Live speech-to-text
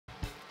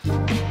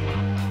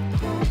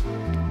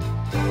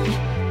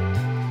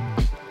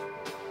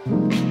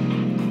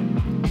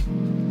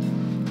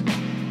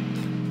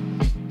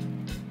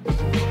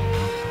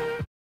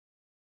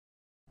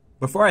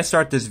Before I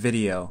start this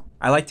video,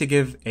 I'd like to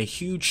give a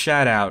huge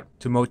shout out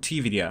to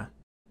Motividia.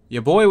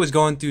 Your boy was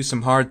going through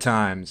some hard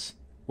times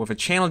with a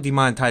channel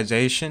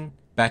demonetization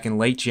back in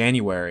late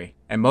January,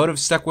 and Motive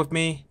stuck with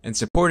me and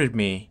supported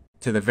me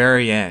to the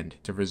very end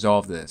to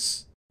resolve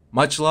this.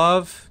 Much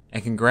love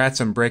and congrats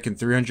on breaking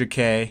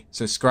 300k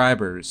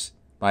subscribers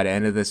by the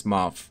end of this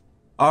month.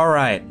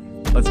 Alright,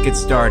 let's get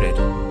started.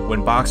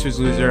 When Boxers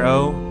Lose Their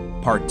O,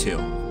 Part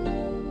 2.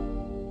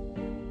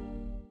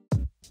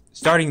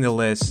 Starting the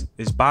list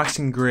is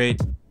boxing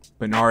great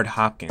Bernard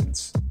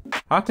Hopkins.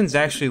 Hopkins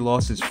actually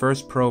lost his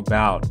first pro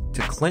bout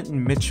to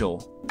Clinton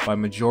Mitchell by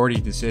majority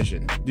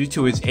decision due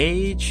to his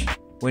age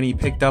when he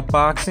picked up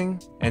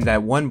boxing and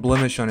that one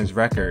blemish on his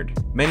record.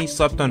 Many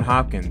slept on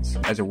Hopkins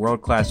as a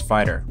world-class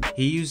fighter.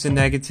 He used the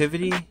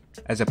negativity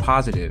as a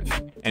positive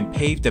and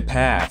paved the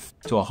path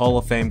to a Hall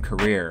of Fame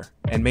career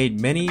and made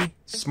many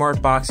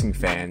smart boxing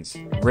fans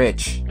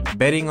rich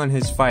betting on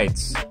his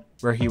fights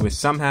where he was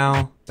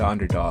somehow the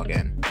underdog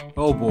in.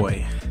 Oh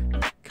boy,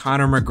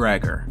 Conor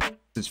McGregor.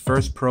 His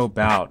first pro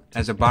bout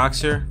as a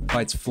boxer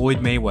fights Floyd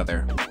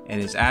Mayweather and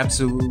is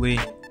absolutely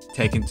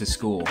taken to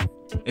school.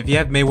 If you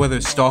have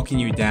Mayweather stalking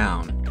you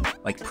down,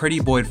 like Pretty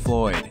Boy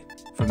Floyd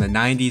from the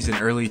 90s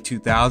and early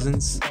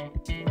 2000s,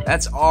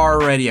 that's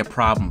already a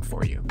problem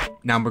for you.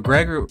 Now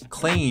McGregor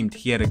claimed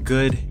he had a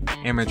good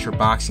amateur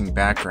boxing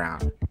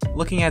background.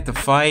 Looking at the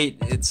fight,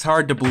 it's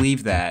hard to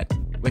believe that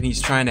when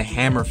he's trying to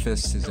hammer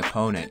fist his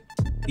opponent.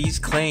 These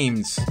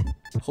claims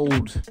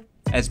hold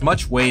as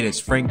much weight as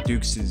Frank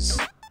Dux'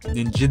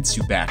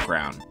 ninjutsu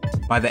background.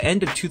 By the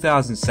end of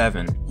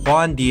 2007,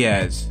 Juan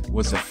Diaz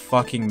was a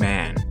fucking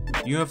man,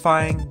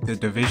 unifying the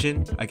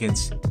division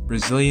against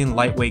Brazilian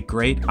lightweight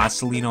great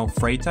Acelino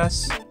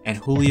Freitas and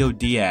Julio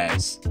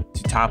Diaz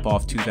to top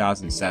off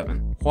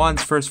 2007.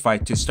 Juan's first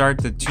fight to start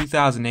the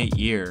 2008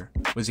 year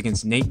was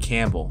against Nate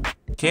Campbell.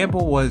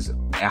 Campbell was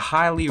a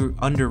highly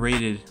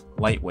underrated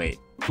lightweight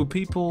who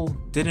people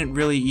didn't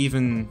really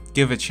even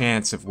give a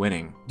chance of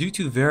winning. Due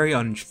to very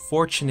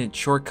unfortunate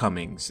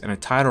shortcomings in a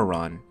title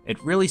run,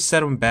 it really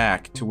set him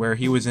back to where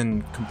he was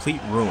in complete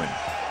ruin.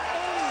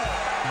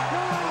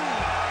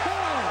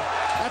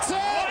 That's it!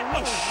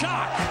 What a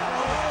shock!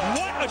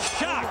 What a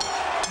shock!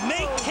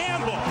 Nate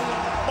Campbell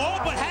all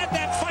but had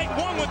that fight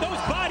won with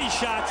those body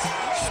shots,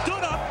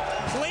 stood up,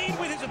 played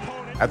with his opponent.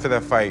 After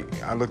that fight,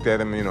 I looked at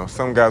him,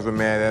 some guys were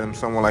mad at him,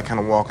 some were like kind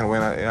of walking away,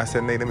 and I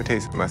said, Nate, let me tell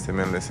you something. I said,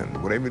 man, listen,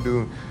 whatever you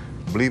do,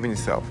 believe in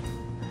yourself.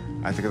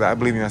 I said, because I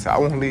believe in you. I said, I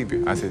won't leave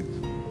you. I said,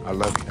 I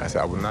love you. I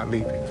said, I will not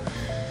leave you.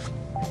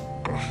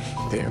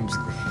 Damn.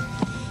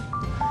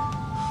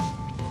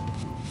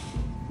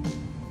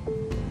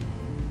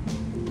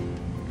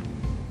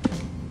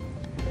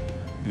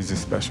 He's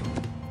just special.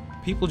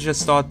 People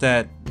just thought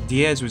that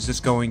Diaz was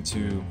just going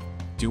to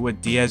do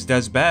what Diaz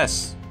does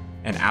best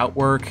and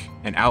outwork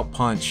and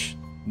outpunch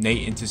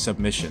Nate into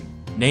submission.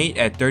 Nate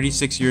at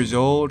 36 years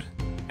old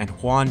and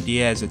Juan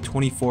Diaz at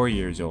 24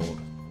 years old.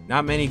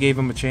 Not many gave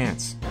him a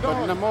chance.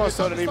 But no more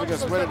so than even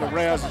just winning the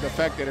rounds is the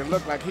fact that it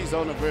looked like he's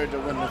on the verge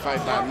of winning the fight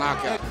by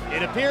knockout.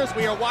 It appears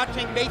we are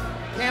watching Nate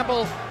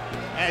Campbell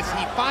as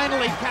he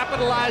finally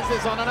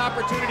capitalizes on an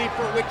opportunity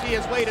for which he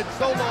has waited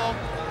so long.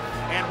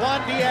 And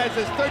Juan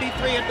Diaz's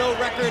 33-0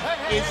 record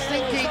is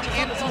sinking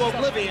into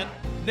oblivion.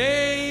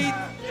 Nate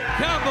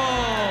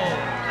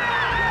Campbell!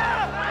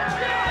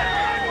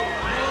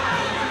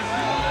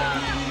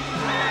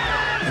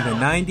 In the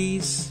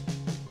 90s,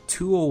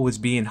 Tua was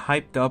being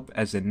hyped up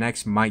as the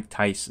next Mike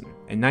Tyson.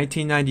 In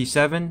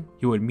 1997,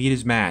 he would meet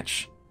his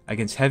match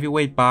against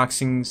heavyweight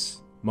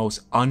boxing's most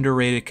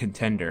underrated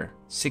contender,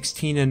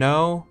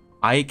 16-0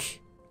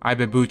 Ike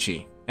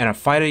Ibebuchi, and a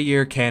Fight of the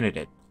Year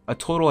candidate. A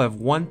total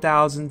of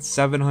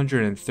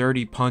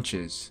 1,730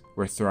 punches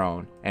were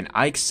thrown, and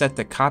Ike set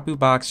the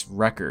Kapu-Box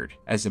record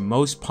as the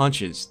most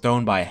punches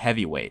thrown by a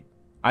heavyweight.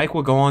 Ike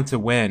would go on to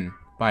win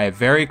by a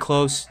very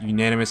close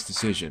unanimous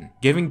decision,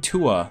 giving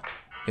Tua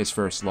his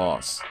first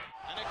loss.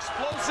 An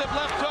explosive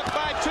left hook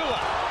by Tua,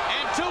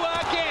 and Tua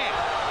again,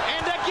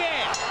 and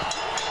again.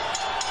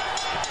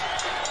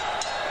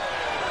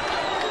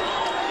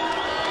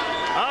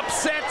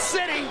 Upset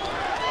City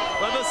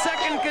for the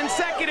second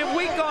consecutive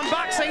week on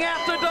Boxing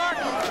After Dark.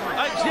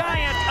 A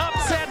giant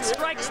upset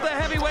strikes the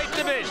heavyweight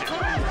division.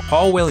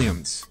 Paul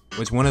Williams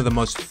was one of the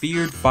most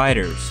feared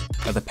fighters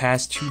of the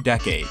past 2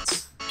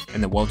 decades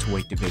in the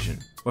welterweight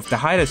division. With the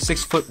height of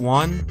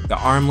 6'1", the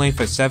arm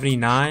length of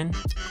 79,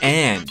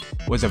 and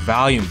was a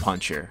volume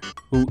puncher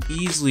who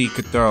easily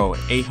could throw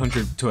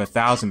 800 to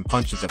 1,000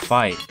 punches a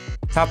fight,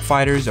 top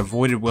fighters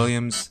avoided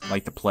Williams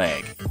like the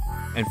plague.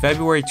 In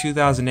February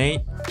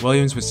 2008,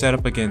 Williams was set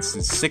up against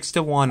the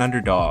 6-1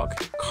 underdog,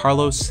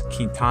 Carlos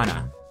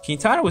Quintana.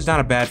 Quintana was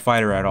not a bad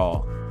fighter at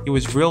all. He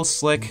was real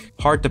slick,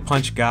 hard to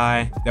punch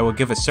guy that would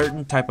give a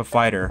certain type of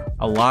fighter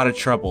a lot of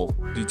trouble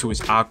due to his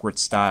awkward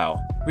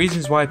style.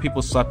 Reasons why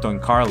people slept on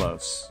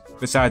Carlos,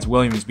 besides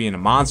Williams being a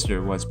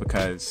monster, was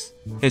because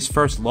his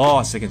first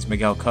loss against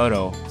Miguel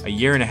Cotto a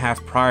year and a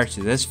half prior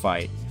to this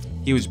fight,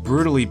 he was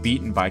brutally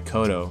beaten by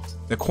Cotto.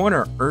 The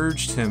corner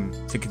urged him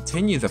to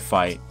continue the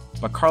fight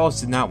but Carlos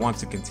did not want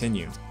to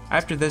continue.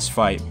 After this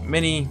fight,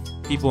 many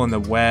people on the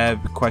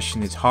web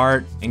questioned his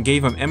heart and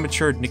gave him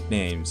immature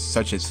nicknames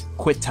such as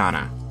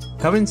Quintana.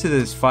 Coming to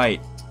this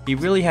fight, he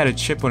really had a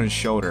chip on his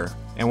shoulder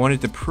and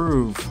wanted to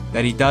prove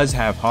that he does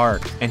have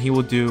heart and he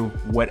will do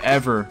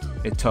whatever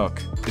it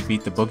took to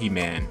beat the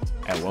boogeyman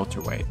at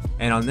welterweight.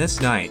 And on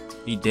this night,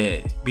 he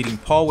did, beating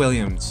Paul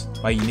Williams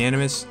by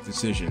unanimous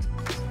decision.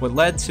 What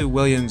led to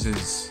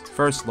Williams'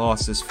 first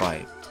loss this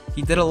fight?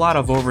 He did a lot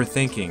of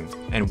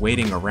overthinking and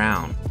waiting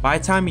around. By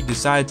the time he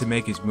decided to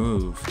make his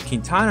move,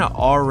 Quintana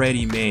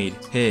already made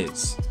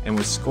his and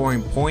was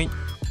scoring point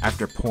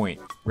after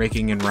point,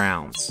 raking in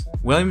rounds.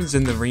 Williams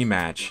in the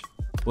rematch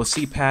will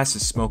see past the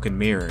smoke and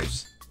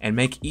mirrors and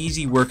make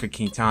easy work of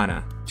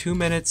Quintana 2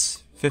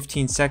 minutes,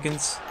 15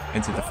 seconds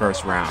into the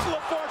first round.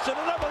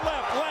 Another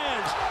left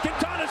lands.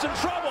 Quintana's in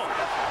trouble.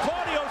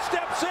 Claudio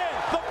steps in.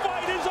 The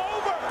fight is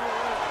over.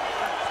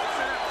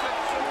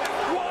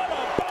 What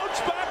a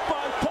bounce back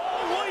by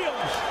Paul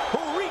Williams,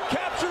 who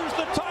recaptures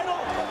the title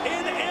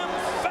in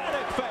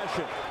emphatic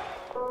fashion.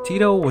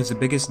 Tito was the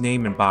biggest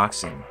name in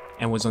boxing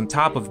and was on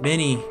top of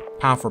many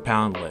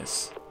pound-for-pound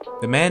lists.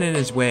 The man in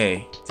his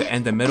way to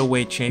end the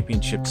middleweight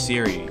championship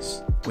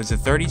series was the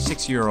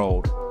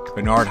 36-year-old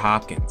Bernard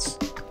Hopkins,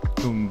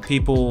 whom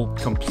people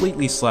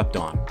completely slept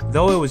on.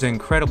 Though it was an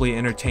incredibly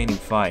entertaining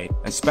fight,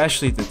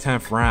 especially the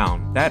 10th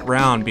round, that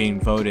round being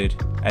voted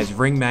as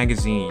Ring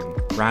Magazine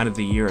Round of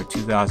the Year of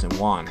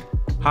 2001,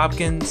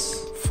 Hopkins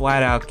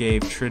flat out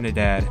gave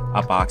Trinidad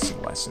a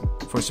boxing lesson.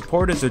 For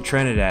supporters of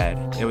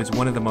Trinidad, it was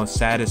one of the most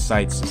saddest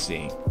sights to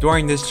see.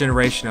 During this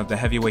generation of the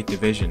heavyweight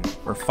division,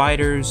 where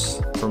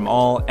fighters from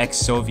all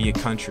ex-Soviet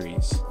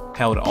countries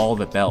held all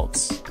the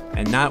belts,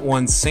 and not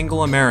one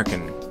single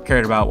American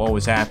cared about what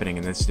was happening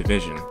in this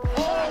division.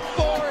 All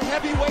 4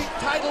 heavyweight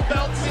title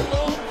belts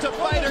belong to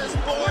fighters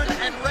born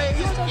and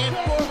raised in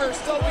former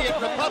Soviet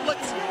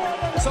republics.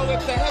 So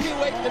if the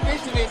heavyweight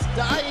division is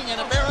dying in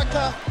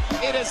America,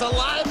 it is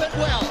alive and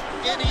well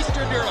in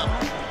Eastern Europe.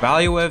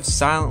 Valuev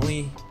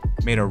silently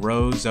made a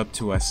rose up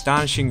to an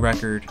astonishing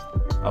record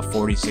of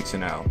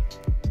 46-0.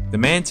 The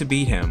man to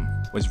beat him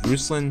was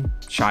Ruslan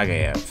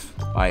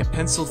Chagayev by a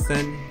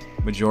pencil-thin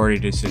majority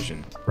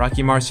decision.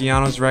 Rocky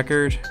Marciano's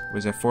record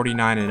was at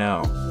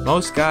 49-0.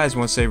 Most guys,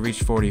 once they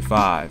reach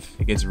 45,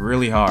 it gets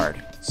really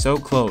hard. So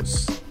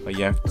close, but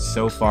yet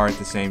so far at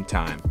the same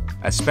time,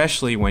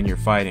 especially when you're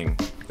fighting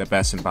the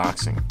best in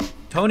boxing.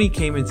 Tony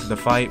came into the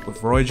fight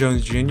with Roy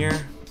Jones Jr.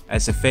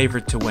 as a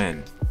favorite to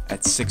win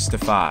at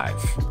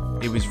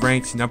 6-5. He was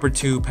ranked number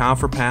 2 pound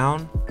for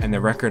pound and the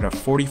record of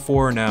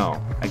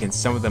 44-0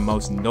 against some of the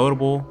most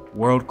notable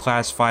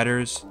world-class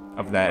fighters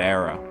of that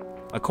era.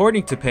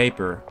 According to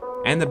paper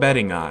and the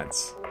betting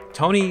odds,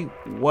 Tony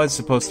was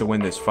supposed to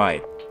win this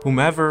fight.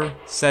 Whomever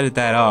set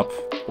that up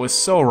was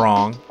so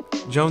wrong.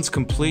 Jones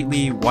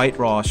completely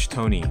whitewashed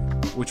Tony,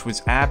 which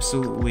was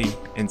absolutely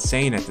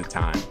insane at the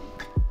time.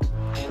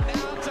 And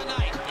now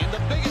tonight, in the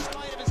biggest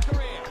fight of his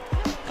career,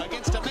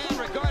 against a man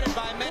regarded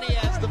by many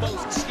as the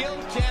most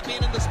skilled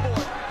champion in the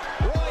sport,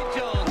 Roy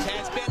Jones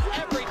has been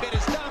every bit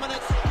as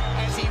dominant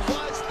as he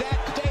was that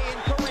day in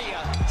Korea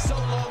so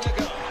long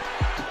ago.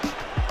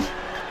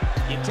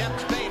 He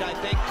tempts fate, I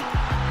think.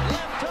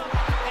 Left hook,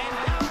 and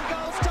down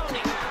goes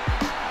Tony.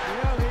 You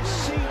know, his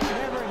seat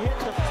never hit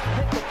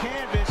the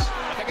canvas.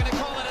 They're going to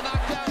call it a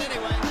knockdown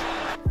anyway.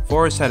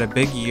 Forrest had a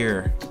big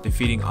year,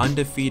 defeating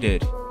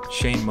undefeated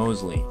Shane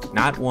Mosley,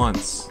 not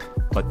once,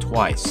 but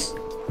twice.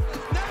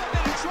 Never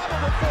been in trouble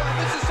before.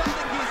 This is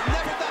something he's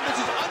never done. This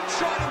is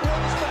uncharted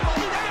waters for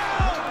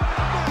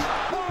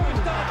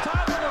Forrest on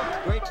top of him.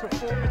 Great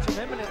performance from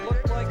him, and it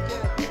looked like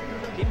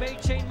he made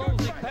Shane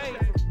Mosley pay.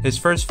 His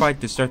first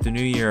fight to start the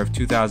new year of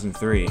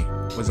 2003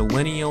 was a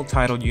lineal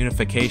title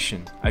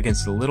unification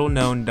against the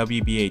little-known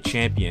WBA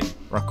champion,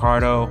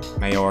 Ricardo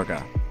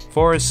Mayorga.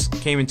 Forrest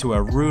came into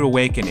a rude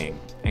awakening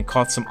and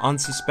caught some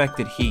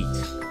unsuspected heat,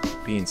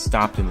 being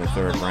stopped in the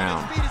 3rd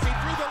round. He threw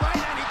the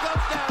right and he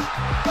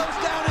goes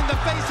down in the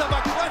face of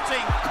a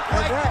crunching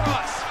right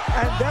cross.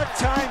 And that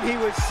time he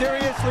was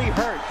seriously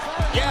hurt.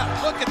 Yeah,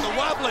 look at the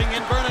wobbling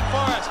in Vernon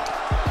Forrest.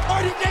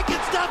 Marty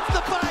Dinkins stops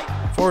the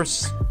fight.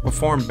 Forrest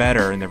performed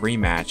better in the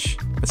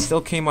rematch, but still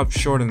came up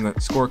short in the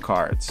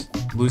scorecards,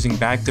 losing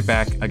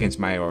back-to-back against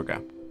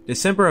Mayorga.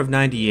 December of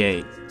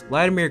 '98,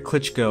 Vladimir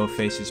Klitschko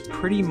faces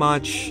pretty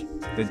much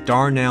the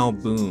Darnell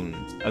Boone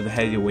of the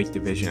heavyweight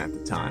division at the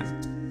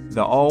time.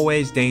 The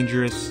always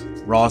dangerous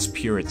Ross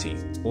Purity.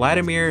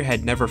 Vladimir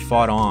had never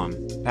fought on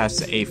past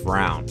the 8th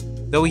round,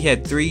 though he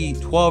had 3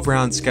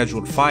 12-round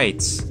scheduled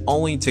fights,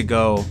 only to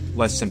go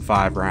less than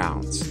 5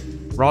 rounds.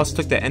 Ross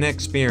took the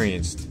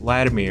inexperienced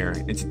Vladimir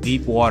into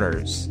deep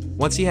waters.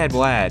 Once he had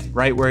Vlad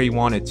right where he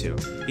wanted to,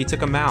 he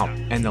took him out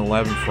in the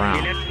 11th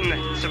round. Die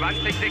letzten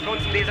 20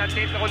 Sekunden dieser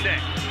 10. Runde.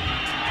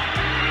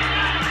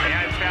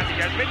 Er ist fertig,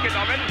 er ist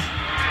mitgenommen.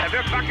 Er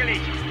wirkt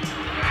wackelig.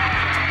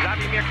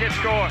 Vladimir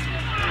Klitschko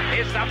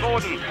ist am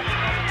Boden.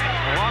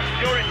 Ross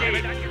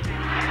Purity.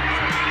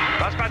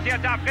 Was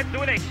passiert da? Fritz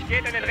Sunek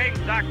geht in den Ring,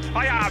 sagt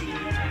Feierabend.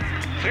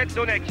 Fritz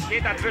Sunek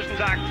geht dazwischen,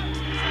 sagt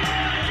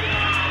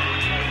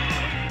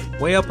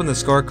Way up on the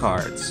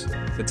scorecards,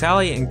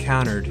 Vitaly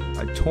encountered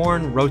a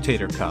torn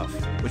rotator cuff,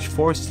 which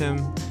forced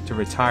him to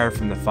retire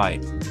from the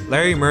fight.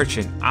 Larry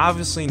Merchant,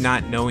 obviously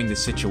not knowing the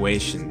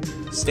situation,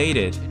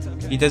 stated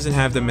he doesn't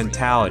have the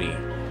mentality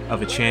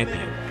of a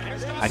champion.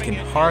 I can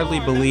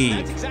hardly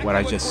believe what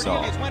I just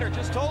saw.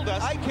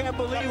 I can't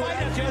believe what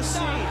I just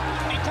seen.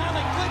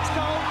 Vitaly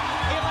Klitschko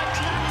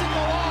elects not to go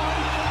on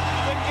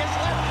with his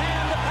left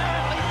hand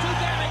apparently too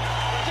damaged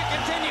to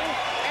continue,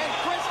 and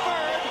Chris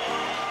Bird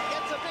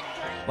gets a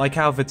victory. Like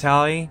how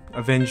Vitaly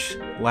avenged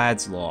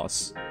Lad's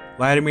loss,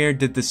 Vladimir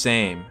did the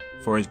same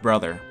for his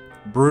brother,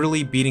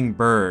 brutally beating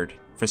Bird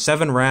for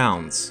 7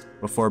 rounds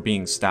before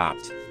being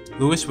stopped.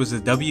 Lewis was the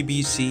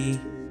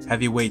WBC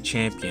heavyweight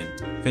champion,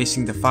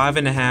 facing the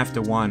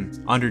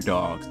 5.5-to-1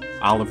 underdog,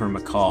 Oliver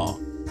McCall.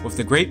 With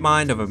the great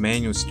mind of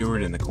Emanuel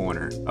Steward in the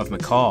corner of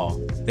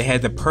McCall, they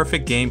had the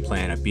perfect game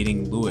plan of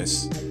beating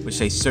Lewis, which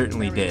they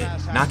certainly did,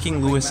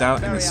 knocking Lewis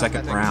out in the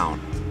 2nd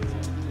round.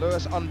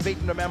 Lewis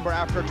unbeaten, remember,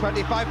 after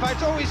 25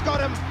 fights. Oh, he's got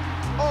him!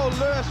 Oh,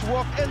 Lewis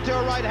walked into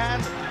a right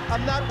hand,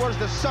 and that was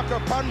the sucker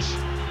punch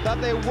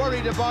that they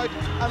worried about.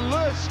 And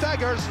Lewis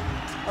staggers,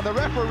 and the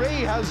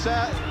referee has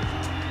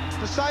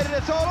decided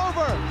it's all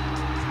over.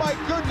 My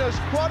goodness,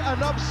 what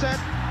an upset,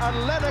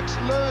 and Lennox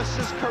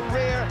Lewis's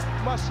career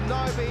must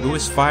now be...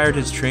 Lewis fired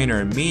his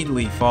trainer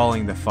immediately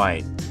following the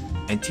fight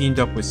and teamed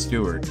up with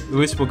Stewart.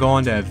 Lewis will go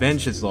on to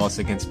avenge his loss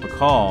against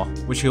McCall,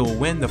 which he will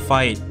win the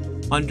fight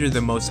under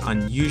the most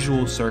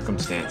unusual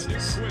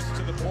circumstances. Twist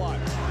to the plot.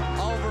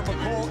 Oliver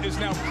McCall is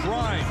now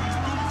crying.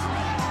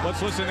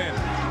 Let's listen in.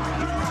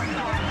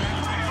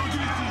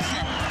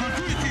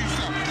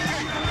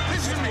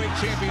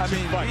 I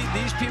mean,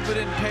 these people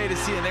didn't pay to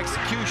see an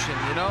execution,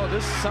 you know?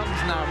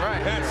 Something's not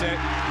right. That's it.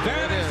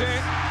 That is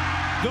it.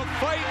 The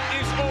fight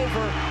is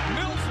over.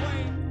 Mills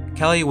Lane.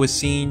 Kelly was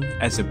seen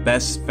as the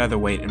best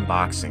featherweight in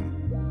boxing,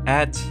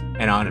 at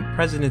and on an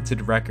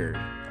unprecedented record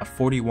of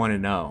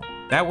 41-0.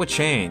 That would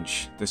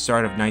change the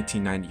start of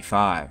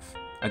 1995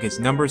 against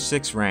number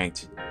 6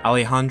 ranked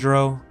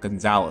Alejandro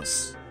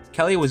Gonzalez.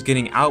 Kelly was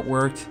getting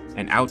outworked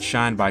and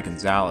outshined by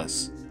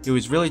Gonzalez. He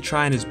was really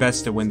trying his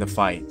best to win the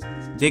fight,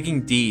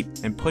 digging deep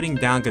and putting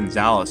down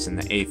Gonzalez in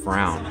the 8th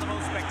round. Some of the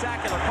most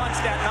spectacular punch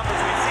stat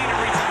numbers we've seen in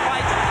recent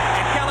fights,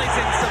 and Kelly's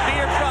in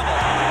severe trouble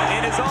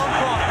in his own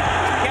corner.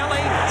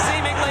 Kelly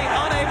seemingly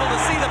unable to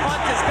see the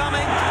punches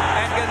coming,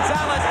 and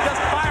Gonzalez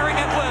just firing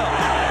at will.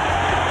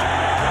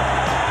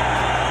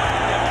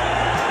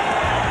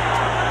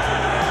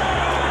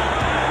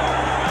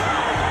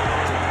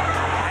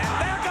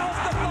 And there goes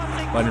the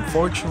fussing. But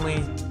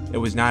unfortunately, it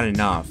was not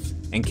enough,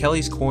 and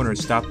Kelly's corner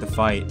stopped the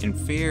fight in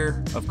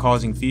fear of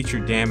causing future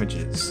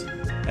damages,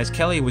 as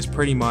Kelly was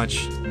pretty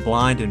much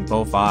blind in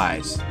both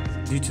eyes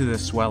due to the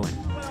swelling.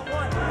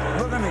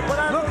 Look at me.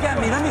 Look at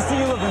me. Let me see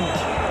you look at me.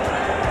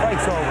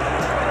 Fight's over.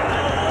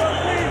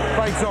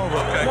 Fight's over.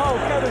 No,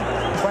 Kevin.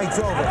 Fight's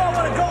over. I don't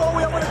want to go. I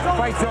want to go.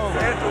 Fight's over.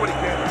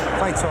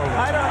 Fight's over.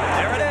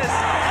 There it is.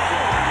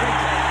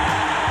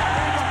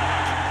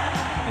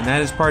 And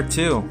that is part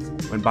 2,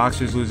 when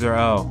boxers lose their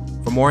O.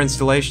 For more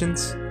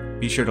installations,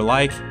 be sure to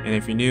like, and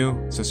if you're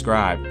new,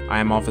 subscribe. I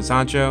am Alpha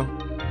Sancho,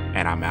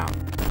 and I'm out.